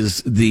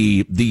is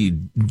the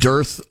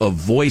dearth of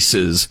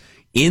voices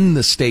in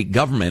the state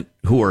government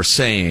who are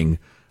saying,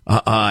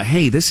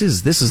 hey, this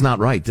is not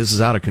right. This is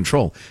out of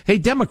control. Hey,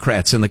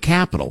 Democrats in the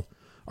Capitol,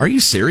 are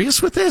you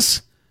serious with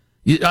this?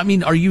 I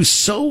mean, are you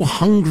so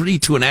hungry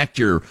to enact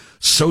your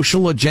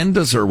social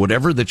agendas or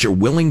whatever that you're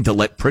willing to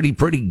let pretty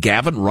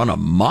Gavin run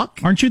amok?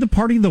 Aren't you the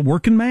party of the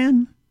working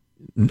man?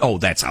 Oh,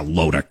 that's a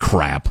load of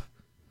crap.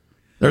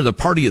 They're the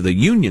party of the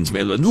unions,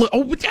 man.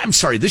 Oh, I'm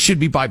sorry. This should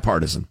be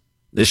bipartisan.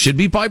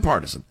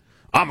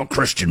 I'm a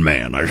Christian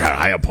man.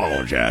 I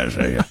apologize.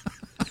 Anyway.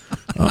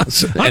 I'm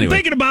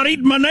thinking about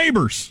eating my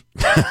neighbors.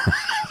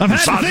 I've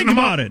had to think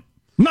about it.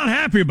 I'm not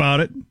happy about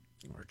it.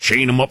 Or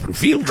chain them up in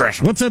field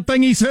dressing. What's that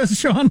thing he says,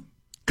 Sean?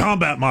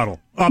 Combat model.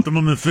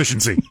 Optimum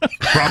efficiency.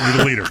 Probably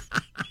the leader.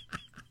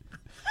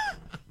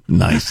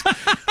 Nice. All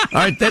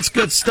right, that's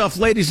good stuff,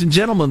 ladies and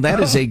gentlemen.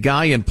 That is a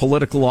guy in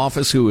political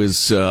office who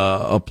is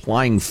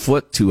applying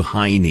foot to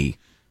Heinie,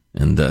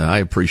 and I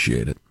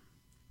appreciate it.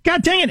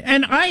 God dang it.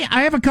 And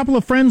I have a couple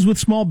of friends with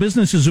small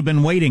businesses who've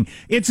been waiting.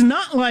 It's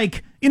not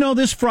like,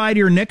 this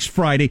Friday or next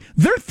Friday.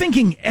 They're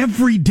thinking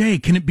every day,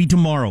 can it be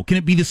tomorrow? Can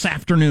it be this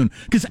afternoon?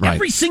 Because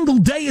every single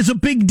day is a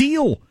big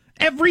deal.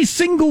 Every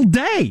single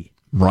day.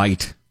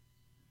 Right.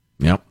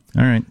 Yep.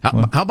 All right.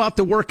 How about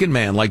the working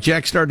man? Like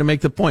Jack started to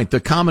make the point,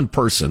 the common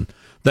person,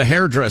 the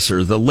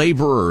hairdresser, the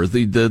laborer,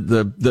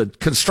 the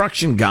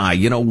construction guy,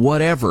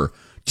 whatever.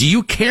 Do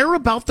you care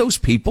about those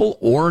people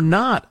or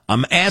not?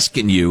 I'm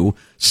asking you,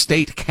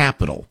 state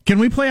capital. Can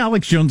we play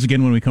Alex Jones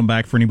again when we come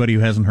back for anybody who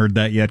hasn't heard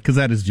that yet? Because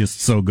that is just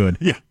so good.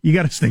 Yeah. You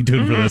got to stay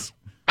tuned for this.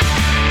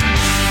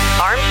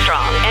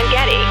 Armstrong and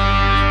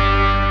Getty.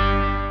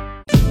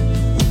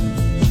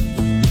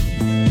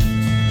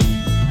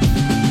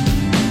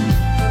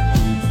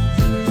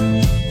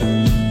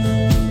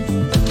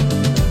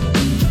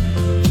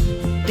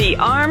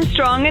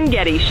 Armstrong and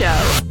Getty Show.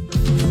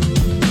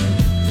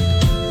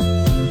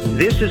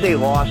 This is a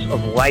loss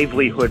of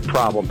livelihood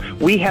problem.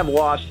 We have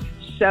lost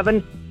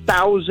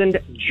 7,000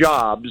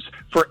 jobs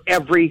for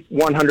every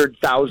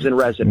 100,000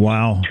 residents.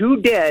 Wow.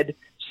 2 dead,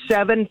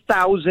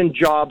 7,000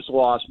 jobs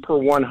lost per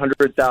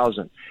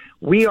 100,000.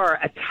 We are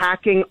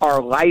attacking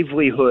our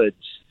livelihoods.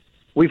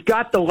 We've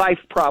got the life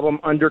problem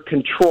under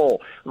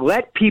control.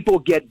 Let people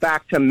get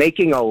back to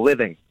making a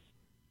living.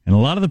 And a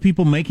lot of the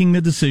people making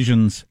the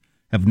decisions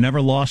have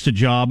never lost a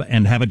job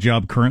and have a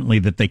job currently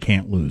that they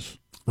can't lose.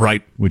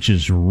 Right. Which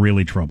is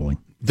really troubling.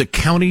 The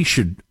county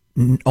should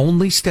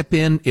only step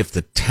in if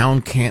the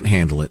town can't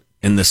handle it,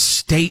 and the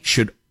state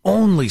should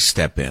only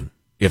step in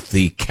if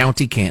the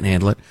county can't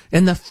handle it,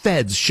 and the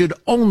feds should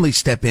only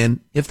step in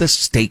if the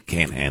state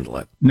can't handle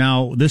it.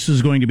 Now, this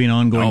is going to be an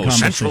ongoing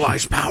conversation.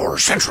 Centralize power,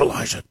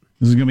 centralize it.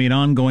 This is going to be an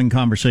ongoing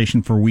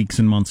conversation for weeks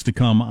and months to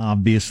come,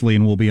 obviously,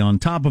 and we'll be on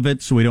top of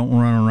it, so we don't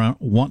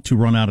want to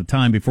run out of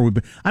time before we...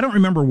 I don't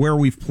remember where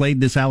we've played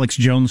this Alex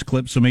Jones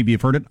clip, so maybe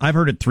you've heard it. I've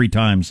heard it 3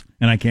 times,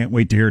 and I can't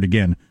wait to hear it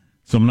again,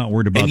 so I'm not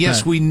worried about that. And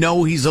yes, we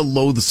know he's a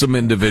loathsome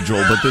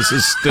individual, but this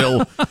is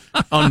still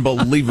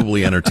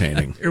unbelievably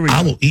entertaining.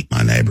 I will eat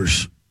my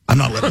neighbors. I'm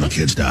not letting my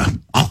kids die.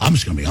 I'm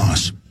just going to be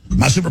honest.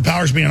 My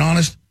superpower is being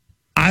honest.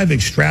 I've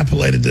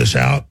extrapolated this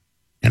out,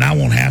 and I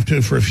won't have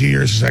to for a few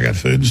years since I got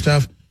food and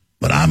stuff.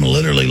 But I'm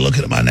literally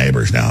looking at my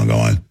neighbors now and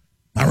going,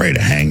 I'm ready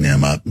to hang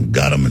them up and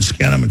gut them and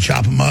skin them and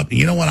chop them up. And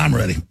you know what? I'm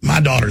ready. My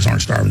daughters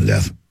aren't starving to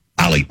death.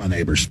 I'll eat my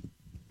neighbors.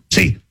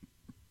 See,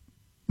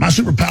 my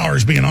superpower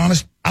is being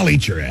honest. I'll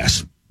eat your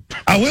ass.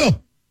 I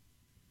will.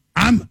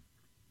 I'm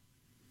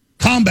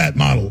combat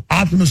model,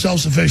 optimum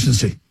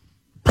self-sufficiency.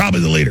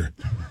 Probably the leader.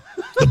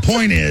 The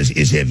point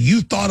is have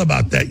you thought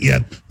about that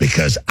yet?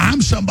 Because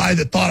I'm somebody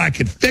that thought I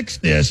could fix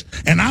this,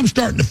 and I'm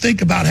starting to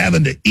think about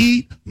having to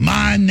eat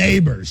my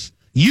neighbors.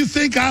 You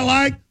think I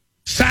like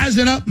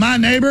sizing up my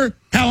neighbor,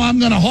 how I'm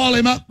going to haul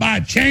him up by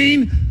a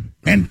chain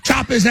and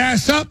chop his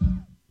ass up?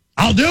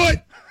 I'll do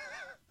it.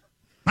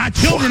 My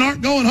children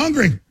aren't going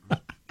hungry.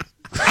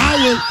 I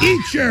will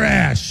eat your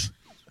ass.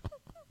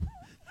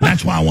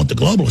 That's why I want the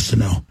globalists to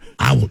know.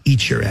 I will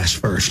eat your ass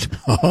first.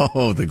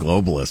 Oh, the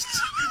globalists.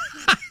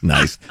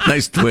 Nice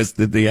twist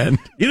at the end.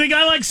 You think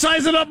I like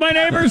sizing up my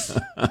neighbors?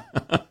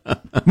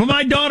 Well,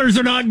 my daughters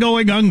are not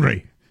going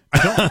hungry.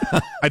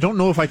 I don't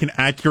know if I can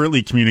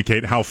accurately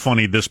communicate how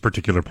funny this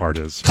particular part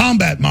is.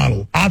 Combat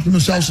model, optimum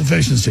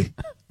self-sufficiency.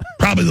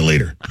 Probably the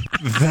leader.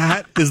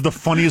 That is the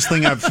funniest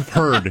thing I've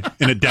heard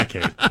in a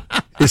decade.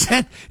 Is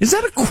that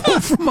a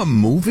quote from a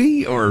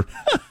movie or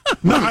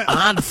no, an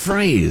odd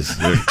phrase?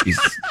 A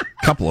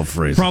couple of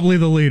phrases. Probably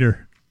the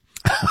leader.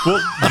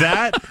 Well,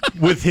 that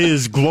with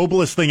his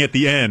globalist thing at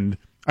the end,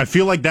 I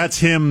feel like that's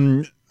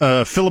him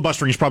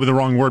filibustering is probably the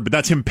wrong word, but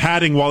that's him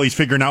padding while he's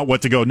figuring out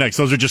what to go next.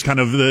 Those are just kind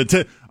of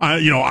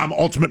I'm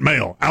ultimate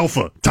male,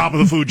 alpha, top of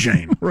the food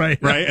chain, right,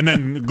 and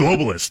then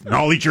globalist. And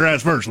I'll eat your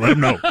ass first. Let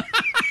him know.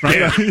 Right?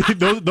 Yeah.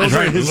 those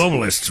are his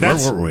globalists.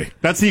 Where were we?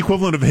 That's the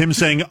equivalent of him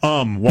saying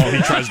while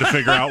he tries to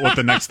figure out what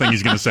the next thing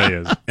he's going to say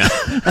is.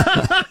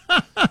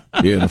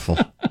 Beautiful.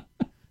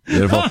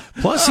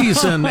 Plus,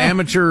 he's an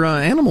amateur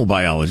animal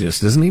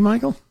biologist, isn't he,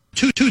 Michael?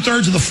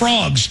 Two-thirds of the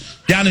frogs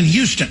down in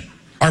Houston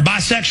are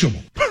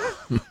bisexual.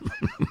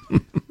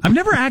 I've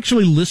never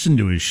actually listened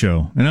to his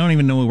show, and I don't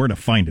even know where to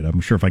find it.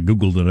 I'm sure if I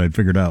Googled it, I'd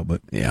figure it out.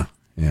 But yeah.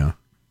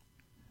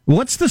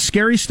 What's the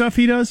scary stuff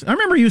he does? I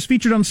remember he was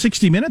featured on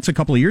 60 Minutes a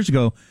couple of years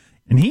ago,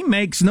 and he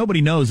makes,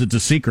 nobody knows it's a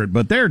secret,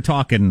 but they're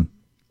talking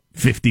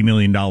 $50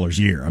 million a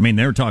year. I mean,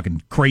 they're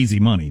talking crazy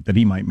money that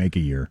he might make a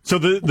year. So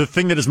the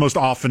thing that is most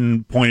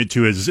often pointed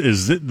to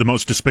is the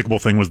most despicable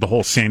thing was the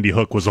whole Sandy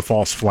Hook was a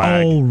false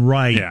flag. Oh,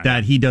 right. Yeah.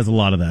 That he does a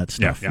lot of that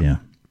stuff. Yeah.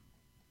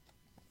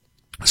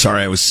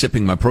 Sorry, I was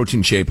sipping my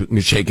protein shake,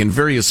 and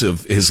various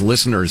of his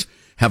listeners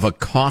have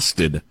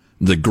accosted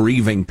the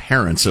grieving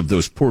parents of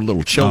those poor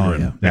little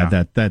children. Oh,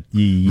 yeah. That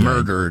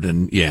murdered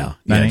and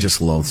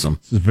just loathsome.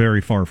 It's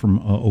very far from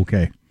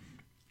okay.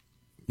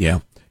 Yeah.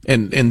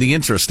 And the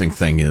interesting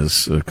thing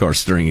is, of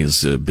course, during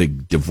his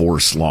big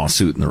divorce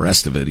lawsuit and the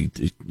rest of it,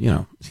 he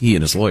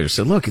and his lawyer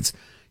said, "Look,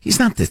 he's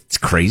not this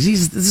crazy.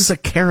 This is a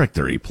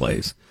character he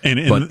plays." And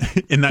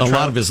in that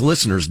lot of his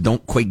listeners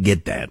don't quite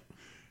get that.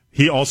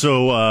 He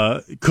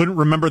also couldn't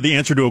remember the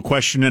answer to a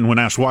question, and when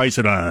asked why, he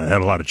said, "I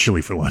had a lot of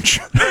chili for lunch."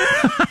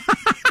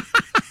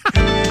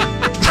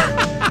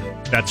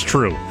 That's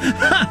true.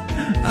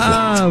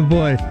 Oh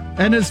boy!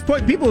 And as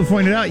people have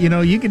pointed out,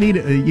 you can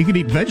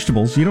eat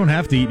vegetables. You don't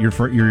have to eat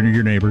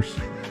your neighbors.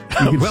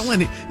 Well,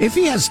 and if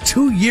he has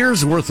 2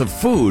 years worth of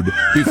food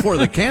before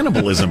the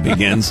cannibalism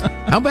begins,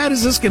 how bad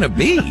is this going to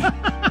be?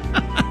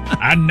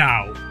 And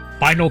now,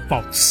 final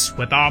thoughts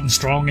with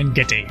Armstrong and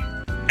Getty.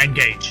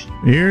 Engage.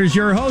 Here's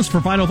your host for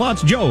Final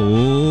Thoughts,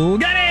 Joe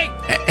Getty.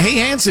 Hey,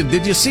 Hanson,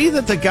 did you see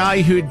that the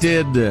guy who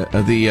did the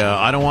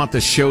I Don't Want the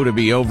Show to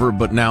Be Over,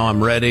 but Now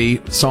I'm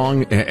Ready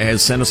song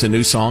has sent us a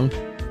new song?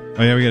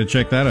 Oh, yeah, we got to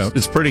check that out.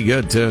 It's pretty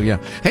good, too, yeah.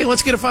 Hey,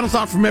 let's get a final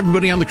thought from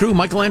everybody on the crew.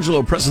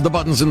 Michelangelo presses the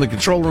buttons in the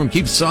control room,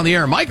 keeps us on the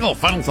air. Michael,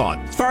 final thought.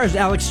 As far as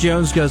Alex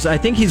Jones goes, I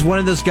think he's one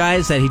of those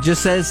guys that he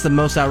just says the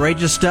most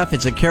outrageous stuff.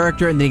 It's a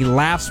character, and then he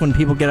laughs when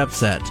people get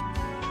upset.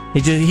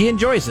 He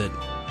enjoys it.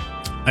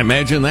 I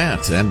imagine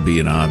that. That'd be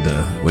an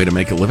odd way to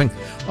make a living.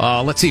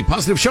 Let's see.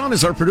 Positive Sean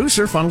is our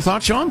producer. Final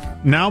thought, Sean?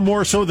 Now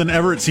more so than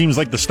ever, it seems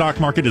like the stock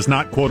market is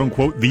not, quote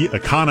unquote, the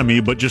economy,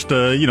 but just,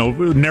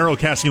 narrow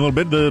casting a little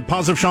bit. The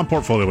Positive Sean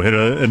portfolio hit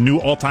a new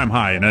all-time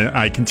high, and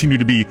I continue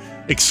to be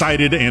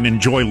excited and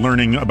enjoy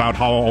learning about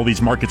how all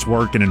these markets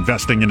work and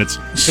investing, and it's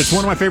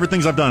one of my favorite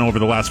things I've done over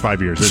the last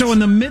 5 years. So in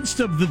the midst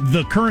of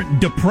the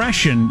current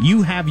depression,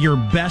 you have your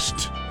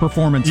best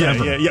performance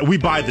ever. Yeah. We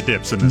buy the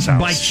dips in this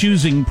house. By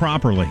choosing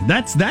properly.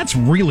 That's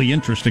really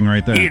interesting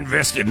right there. He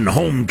invested in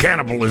home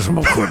cannibalism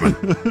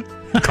equipment.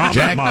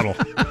 Combat model.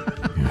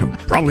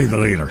 Probably the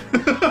leader.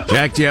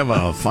 Jack, do you have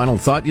a final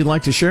thought you'd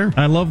like to share?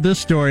 I love this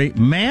story.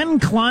 Man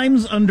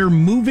climbs under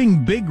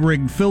moving big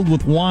rig filled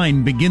with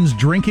wine, begins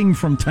drinking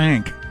from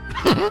tank.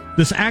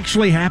 This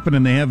actually happened,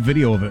 and they have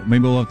video of it.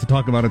 Maybe we'll have to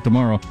talk about it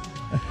tomorrow.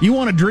 You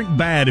want to drink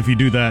bad if you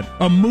do that.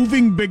 A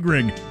moving big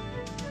rig.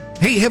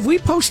 Hey, have we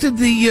posted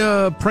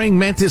the praying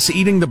mantis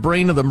eating the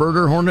brain of the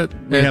murder hornet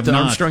at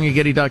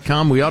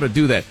ArmstrongandGetty.com? We ought to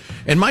do that.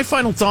 And my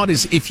final thought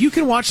is, if you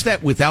can watch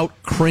that without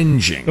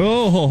cringing,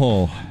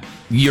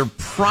 you're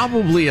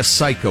probably a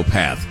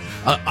psychopath.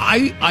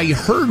 I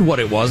heard what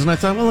it was, and I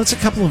thought, well, it's a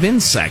couple of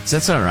insects.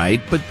 That's all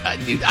right. But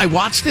I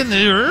watched it,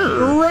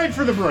 and right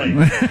for the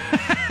brain.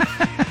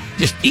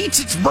 Just eats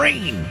its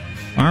brain.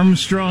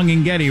 Armstrong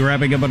and Getty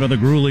wrapping up another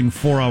grueling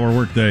 4-hour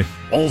workday.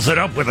 Holds it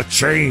up with a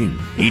chain.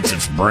 Eats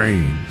its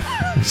brain.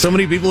 So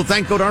many people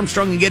thank. Go to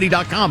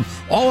ArmstrongandGetty.com.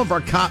 All of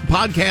our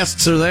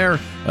podcasts are there.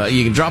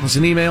 You can drop us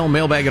an email,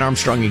 mailbag at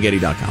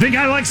ArmstrongandGetty.com. Think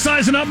I like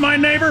sizing up my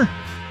neighbor?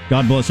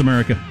 God bless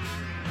America.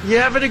 You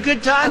having a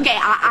good time? Okay,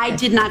 I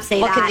did not say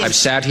that. I've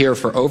sat here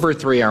for over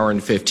 3 hours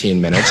and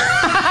 15 minutes.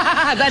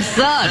 That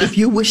sucks. If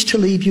you wish to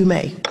leave, you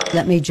may.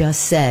 Let me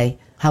just say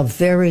how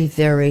very,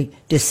 very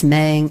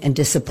dismaying and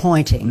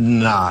disappointing.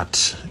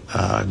 Not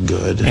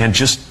good. And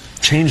just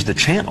change the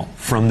channel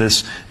from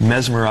this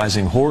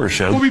mesmerizing horror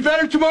show. We'll be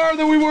better tomorrow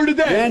than we were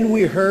today. Then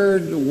we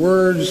heard the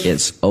words,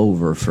 "It's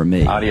over for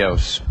me."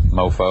 Adios,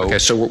 mofo. Okay,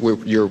 so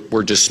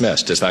we're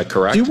dismissed. Is that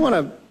correct? Do you want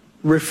to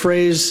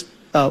rephrase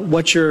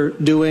what you're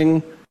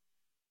doing?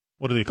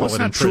 What do they call it's it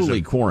not in prison?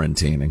 Truly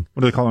quarantining.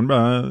 What do they call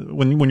them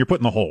when you're put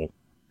in the hole?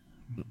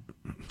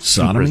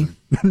 Sodomy?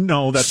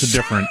 No, that's a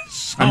different.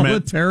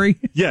 Solitary?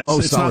 Yes,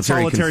 it's not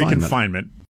solitary confinement.